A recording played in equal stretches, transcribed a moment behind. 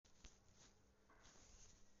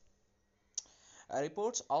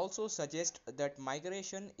Reports also suggest that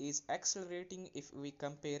migration is accelerating if we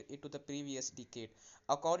compare it to the previous decade.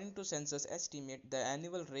 According to census estimate, the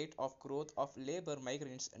annual rate of growth of labor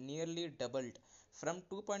migrants nearly doubled from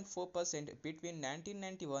 2.4% between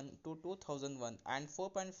 1991 to 2001 and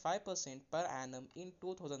 4.5% per annum in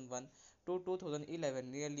 2001 to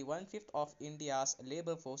 2011. Nearly one-fifth of India's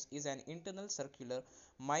labor force is an internal circular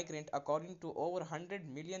migrant according to over 100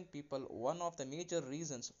 million people. One of the major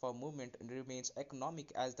reasons for movement remains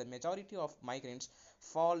economic as the majority of migrants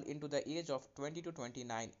fall into the age of 20 to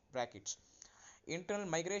 29 brackets. Internal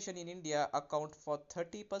migration in India account for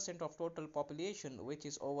 30% of total population, which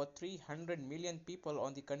is over 300 million people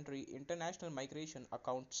on the country. International migration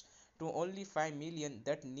accounts to only 5 million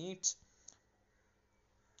that needs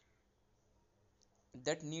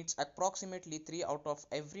approximately 3 out of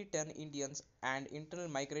every 10 Indians, and internal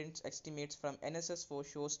migrants estimates from NSS4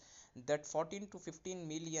 shows that 14 to 15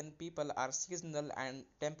 million people are seasonal and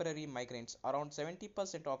temporary migrants. Around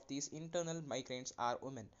 70% of these internal migrants are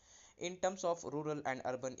women. In terms of rural and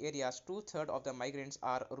urban areas, two-thirds of the migrants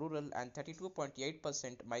are rural and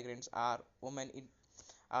 32.8% migrants are women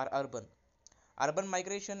are urban. Urban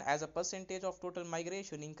migration as a percentage of total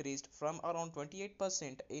migration increased from around 28%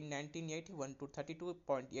 in 1981 to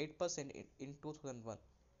 32.8% in 2001.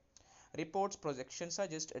 Reports projections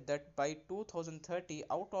suggest that by 2030,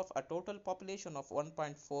 out of a total population of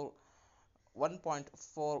 1.4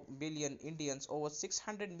 billion Indians, over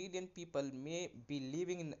 600 million people may be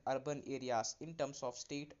living in urban areas. In terms of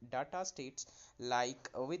state data, states like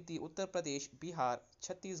with the Uttar Pradesh, Bihar,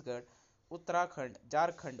 Chhattisgarh, Uttarakhand,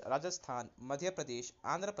 Jharkhand, Rajasthan, Madhya Pradesh,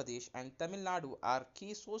 Andhra Pradesh, and Tamil Nadu are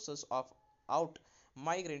key sources of out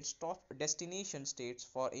migrants. Top destination states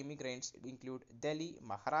for immigrants include Delhi,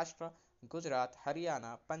 Maharashtra, Gujarat,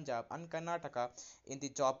 Haryana, Punjab, and Karnataka. In the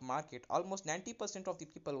job market, almost 90% of the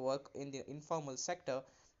people work in the informal sector.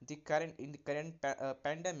 The current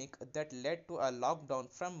pandemic that led to a lockdown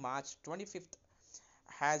from March 25th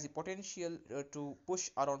has the potential to push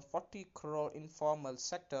around 40 crore informal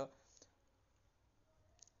sector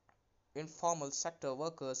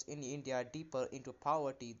workers in India deeper into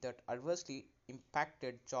poverty that adversely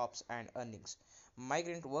impacted jobs and earnings.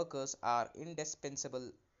 Migrant workers are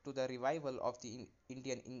indispensable to the revival of the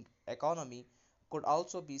Indian economy. Could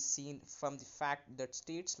also be seen from the fact that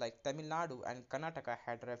states like Tamil Nadu and Karnataka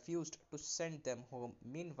had refused to send them home.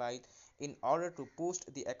 Meanwhile, in order to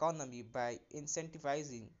boost the economy by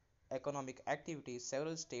incentivizing economic activities,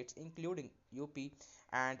 several states, including UP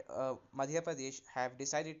and Madhya Pradesh, have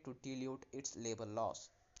decided to dilute its labor laws.